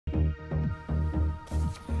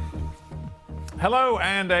Hello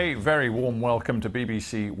and a very warm welcome to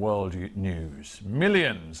BBC World News.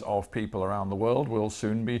 Millions of people around the world will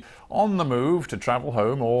soon be on the move to travel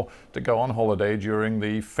home or to go on holiday during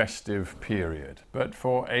the festive period. But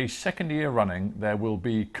for a second year running, there will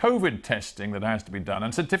be COVID testing that has to be done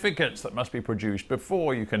and certificates that must be produced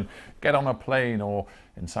before you can get on a plane or,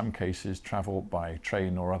 in some cases, travel by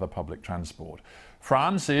train or other public transport.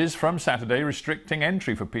 France is, from Saturday, restricting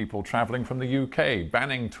entry for people travelling from the UK,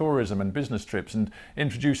 banning tourism and business trips and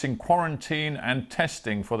introducing quarantine and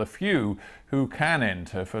testing for the few who can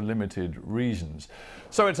enter for limited reasons.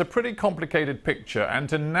 So it's a pretty complicated picture, and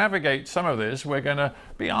to navigate some of this, we're going to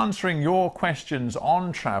be answering your questions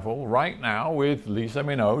on travel right now with Lisa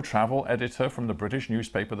Minot, travel editor from the British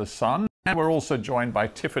newspaper The Sun. And we're also joined by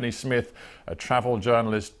Tiffany Smith, a travel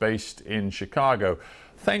journalist based in Chicago.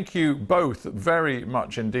 Thank you both very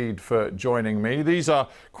much indeed for joining me. These are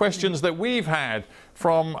questions that we've had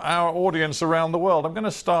from our audience around the world. I'm going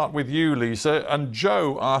to start with you, Lisa, and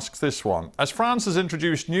Joe asks this one. As France has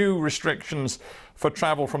introduced new restrictions for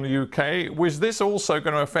travel from the UK, was this also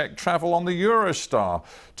going to affect travel on the Eurostar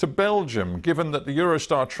to Belgium, given that the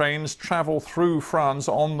Eurostar trains travel through France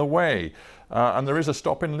on the way and there is a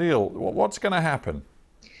stop in Lille? What's going to happen?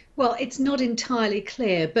 Well, it's not entirely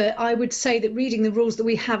clear, but I would say that reading the rules that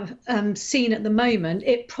we have seen at the moment,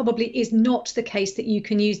 it probably is not the case that you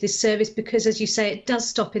can use this service because, as you say, it does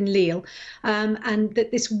stop in Lille and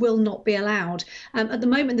that this will not be allowed. At the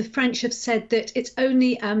moment, the French have said that it's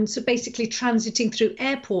only so basically transiting through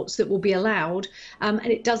airports that will be allowed, and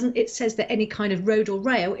it says that any kind of road or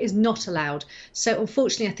rail is not allowed. So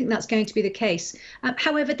unfortunately, I think that's going to be the case.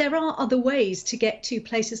 However, there are other ways to get to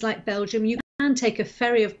places like Belgium. You can take a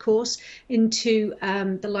ferry, of course, into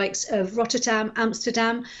the likes of Rotterdam,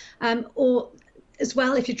 Amsterdam, or as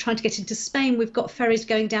well, if you're trying to get into Spain, we've got ferries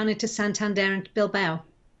going down into Santander and Bilbao.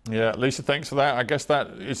 Yeah, Lisa, thanks for that. I guess that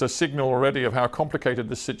is a signal already of how complicated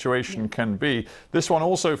this situation can be. This one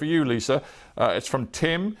also for you, Lisa. It's from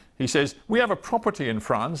Tim. He says, we have a property in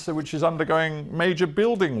France which is undergoing major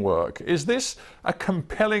building work. Is this a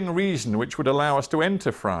compelling reason which would allow us to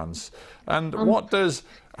enter France? And what does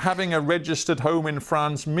having a registered home in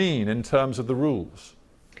France mean in terms of the rules?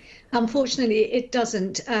 Unfortunately, it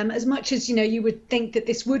doesn't. As much as, you would think that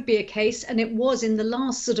this would be a case, and it was in the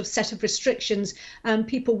last sort of set of restrictions,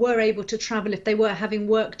 people were able to travel if they were having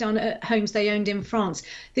work done at homes they owned in France.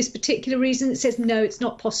 This particular reason, it says, no, it's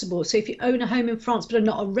not possible. So if you own a home in France but are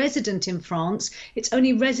not a resident in France, it's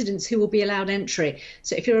only residents who will be allowed entry.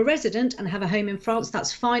 So if you're a resident and have a home in France,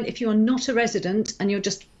 that's fine. If you are not a resident and you're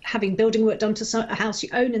just having building work done to a house you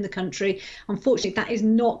own in the country, unfortunately, that is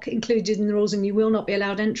not included in the rules and you will not be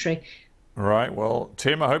allowed entry. Right. Well,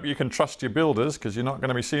 Tim, I hope you can trust your builders because you're not going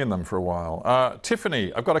to be seeing them for a while.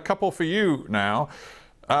 Tiffany, I've got a couple for you now.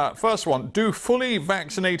 First one, do fully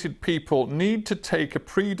vaccinated people need to take a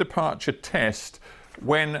pre-departure test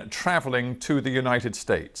when traveling to the United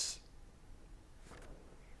States?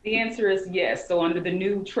 The answer is yes. So under the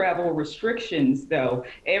new travel restrictions, though,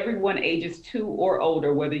 everyone ages 2 or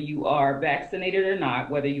older, whether you are vaccinated or not,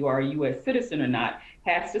 whether you are a U.S. citizen or not,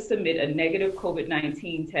 has to submit a negative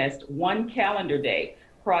COVID-19 test 1 calendar day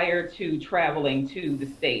prior to traveling to the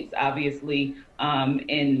States. Obviously,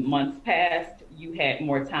 in months past, you had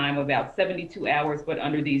more time, about 72 hours, but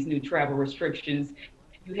under these new travel restrictions,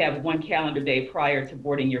 you have 1 calendar day prior to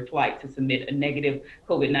boarding your flight to submit a negative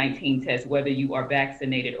COVID-19 test, whether you are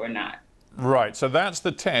vaccinated or not. Right, so that's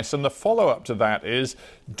the test. And the follow-up to that is,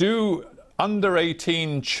 do under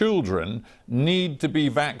 18 children need to be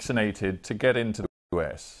vaccinated to get into the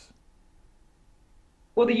U.S.?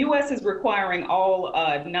 Well, the U.S. is requiring all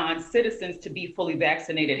non-citizens to be fully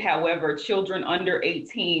vaccinated. However, children under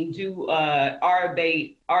 18 are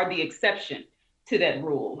the exception to that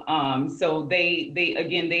rule. So they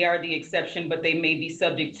are the exception, but they may be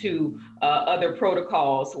subject to other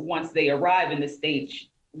protocols once they arrive in the States,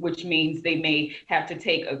 which means they may have to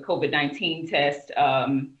take a COVID-19 test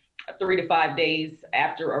 3 to 5 days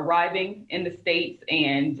after arriving in the States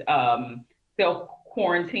and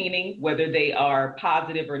self-quarantining, whether they are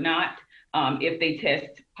positive or not. If they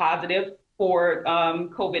test positive for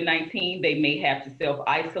COVID-19, they may have to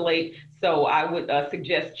self-isolate. So I would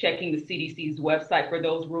suggest checking the CDC's website for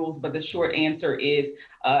those rules. But the short answer is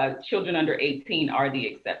children under 18 are the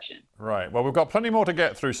exception. Right. Well, we've got plenty more to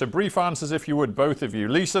get through. So brief answers, if you would, both of you.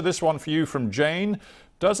 Lisa, this one for you from Jane.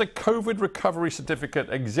 Does a COVID recovery certificate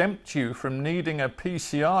exempt you from needing a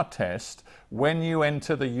PCR test when you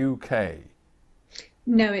enter the UK?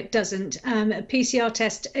 No, it doesn't. A PCR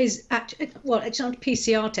test is well, it's not a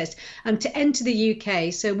PCR test. To enter the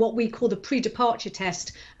UK, so what we call the pre-departure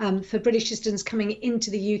test for British citizens coming into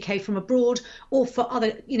the UK from abroad, or for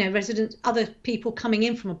other, other people coming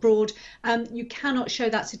in from abroad, you cannot show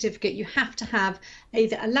that certificate. You have to have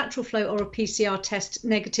either a lateral flow or a PCR test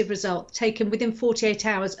negative result taken within 48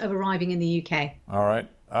 hours of arriving in the UK. All right.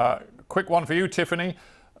 Quick one for you, Tiffany.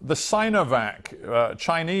 The Sinovac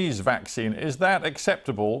Chinese vaccine, is that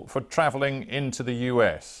acceptable for travelling into the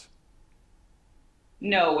US?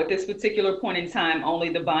 No, at this particular point in time, only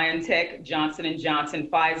the BioNTech, Johnson & Johnson,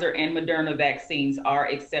 Pfizer, and Moderna vaccines are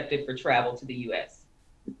accepted for travel to the US.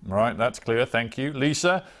 Right, that's clear. Thank you.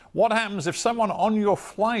 Lisa, what happens if someone on your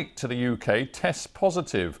flight to the UK tests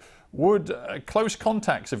positive? Would close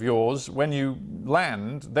contacts of yours, when you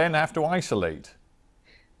land, then have to isolate?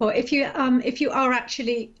 Well, if you are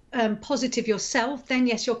actually positive yourself, then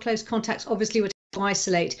yes, your close contacts obviously would have to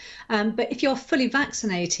isolate. But if you're fully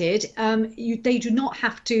vaccinated, they do not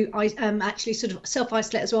have to actually sort of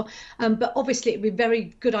self-isolate as well. But obviously, it would be a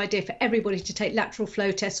very good idea for everybody to take lateral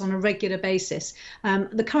flow tests on a regular basis.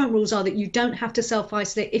 The current rules are that you don't have to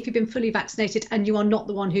self-isolate if you've been fully vaccinated and you are not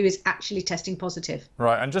the one who is actually testing positive.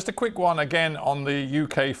 Right, and just a quick one again on the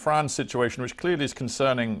UK-France situation, which clearly is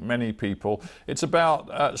concerning many people. It's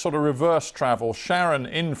about sort of reverse travel. Sharon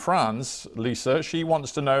in France, Lisa, she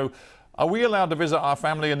wants to know, are we allowed to visit our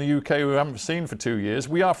family in the UK who we haven't seen for 2 years?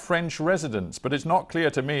 We are French residents, but it's not clear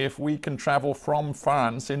to me if we can travel from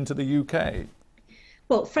France into the UK.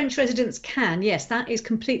 Well, French residents can, yes, that is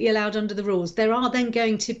completely allowed under the rules. There are then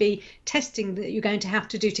going to be testing that you're going to have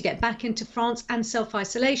to do to get back into France and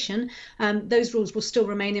self-isolation. Those rules will still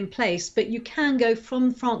remain in place, but you can go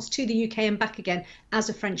from France to the UK and back again as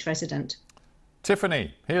a French resident.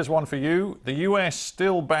 Tiffany, here's one for you. The US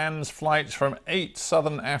still bans flights from 8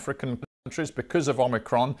 southern African countries because of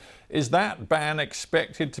Omicron. Is that ban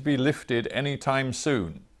expected to be lifted anytime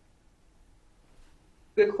soon?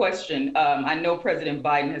 Good question. I know President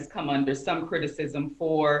Biden has come under some criticism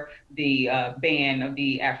for the ban of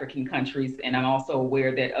the African countries, and I'm also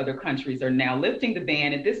aware that other countries are now lifting the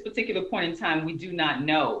ban. At this particular point in time, we do not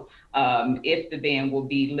know if the ban will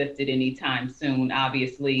be lifted anytime soon.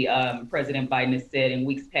 Obviously, President Biden has said in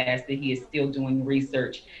weeks past that he is still doing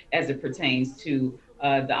research as it pertains to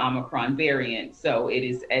the Omicron variant. So it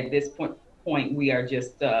is at this point we are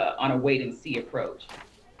just on a wait and see approach.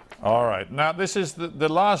 All right. Now, this is the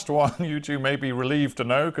last one you two may be relieved to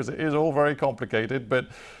know because it is all very complicated. But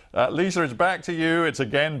Lisa, it's back to you. It's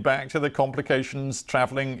again back to the complications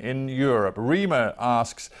traveling in Europe. Rima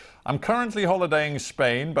asks, I'm currently holidaying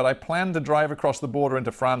Spain, but I plan to drive across the border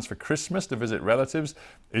into France for Christmas to visit relatives.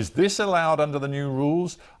 Is this allowed under the new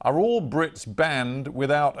rules? Are all Brits banned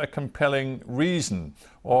without a compelling reason?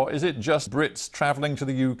 Or is it just Brits traveling to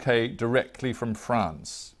the UK directly from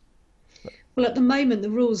France? Well, at the moment, the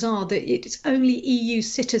rules are that it's only EU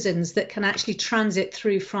citizens that can actually transit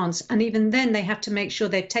through France. And even then, they have to make sure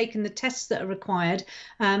they've taken the tests that are required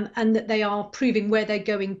and that they are proving where they're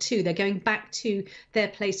going to. They're going back to their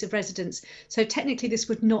place of residence. So technically, this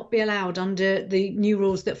would not be allowed under the new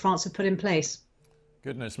rules that France have put in place.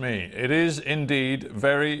 Goodness me, it is indeed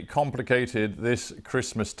very complicated this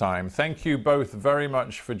Christmas time. Thank you both very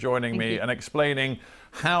much for joining me and explaining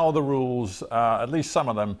how the rules, at least some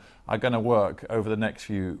of them, are going to work over the next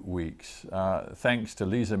few weeks. Thanks to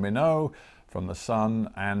Lisa Minot from The Sun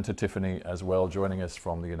and to Tiffany as well, joining us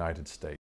from the United States.